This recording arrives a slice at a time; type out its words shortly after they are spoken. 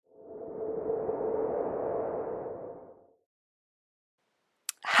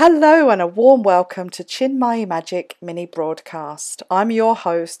Hello and a warm welcome to Chinmayi Magic mini broadcast. I'm your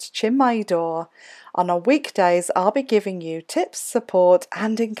host, Chinmayi Dor, and on weekdays I'll be giving you tips, support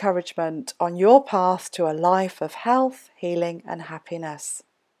and encouragement on your path to a life of health, healing and happiness.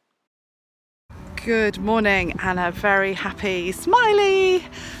 Good morning and a very happy, smiley,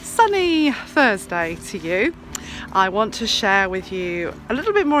 sunny Thursday to you. I want to share with you a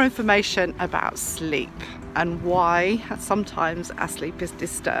little bit more information about sleep and why sometimes our sleep is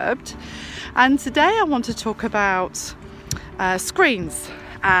disturbed. And today I want to talk about screens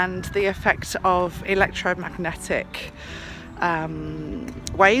and the effect of electromagnetic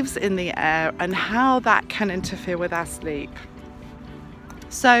waves in the air and how that can interfere with our sleep.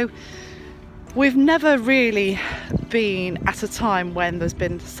 So we've never really been at a time when there's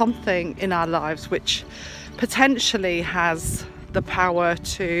been something in our lives which potentially has the power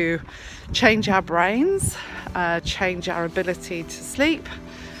to change our brains, change our ability to sleep,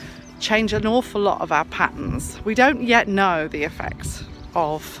 change an awful lot of our patterns. We don't yet know the effects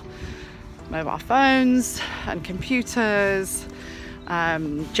of mobile phones and computers,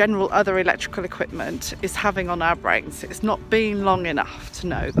 general other electrical equipment is having on our brains. It's not been long enough to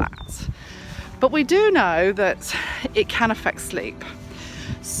know that. But we do know that it can affect sleep.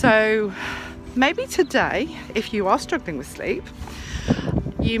 So maybe today, if you are struggling with sleep,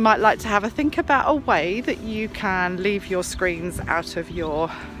 you might like to have a think about a way that you can leave your screens out of your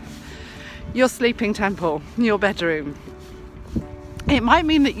sleeping temple, your bedroom. It might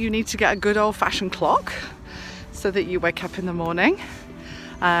mean that you need to get a good old-fashioned clock so that you wake up in the morning.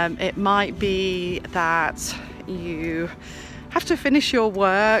 It might be that you have to finish your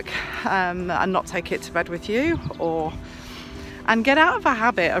work and not take it to bed with you, and get out of a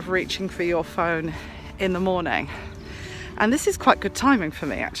habit of reaching for your phone in the morning. And this is quite good timing for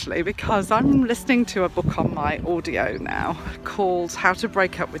me actually, because I'm listening to a book on my audio now called How to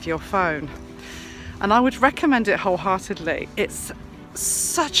Break Up With Your Phone, and I would recommend it wholeheartedly. It's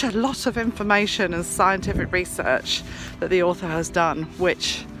such a lot of information and scientific research that the author has done,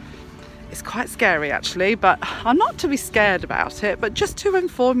 which is quite scary actually, but I'm not to be scared about it, but just to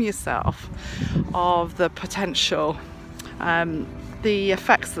inform yourself of the potential, the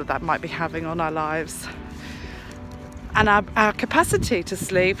effects that might be having on our lives and our capacity to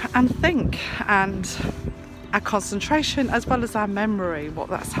sleep and think, and our concentration as well as our memory, what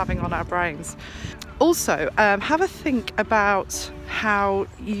that's having on our brains. Also, have a think about how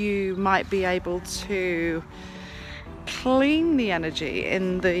you might be able to clean the energy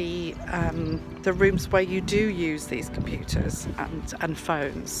in the rooms where you do use these computers and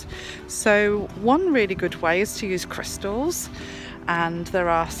phones. So one really good way is to use crystals, and there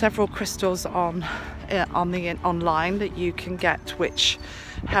are several crystals online that you can get which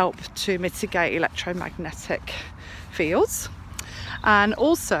help to mitigate electromagnetic fields. And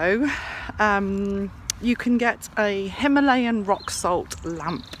also you can get a Himalayan rock salt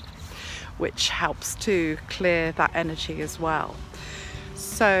lamp which helps to clear that energy as well.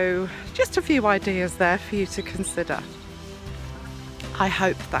 So just a few ideas there for you to consider. I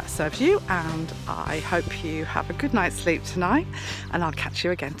hope that serves you, and I hope you have a good night's sleep tonight, and I'll catch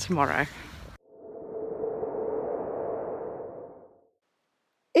you again tomorrow.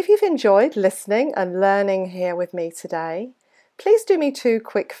 If you've enjoyed listening and learning here with me today, please do me two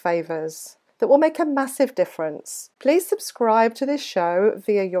quick favours that will make a massive difference. Please subscribe to this show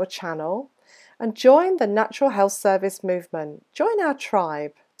via your channel and join the Natural Health Service movement. Join our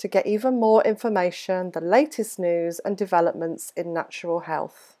tribe to get even more information, the latest news and developments in natural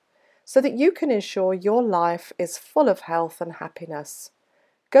health, so that you can ensure your life is full of health and happiness.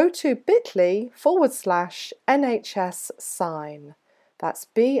 Go to bit.ly/NHS sign. That's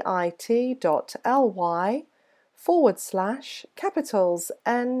bit.ly/capitals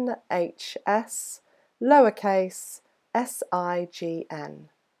NHS lowercase SIGN.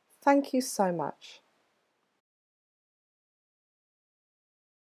 Thank you so much.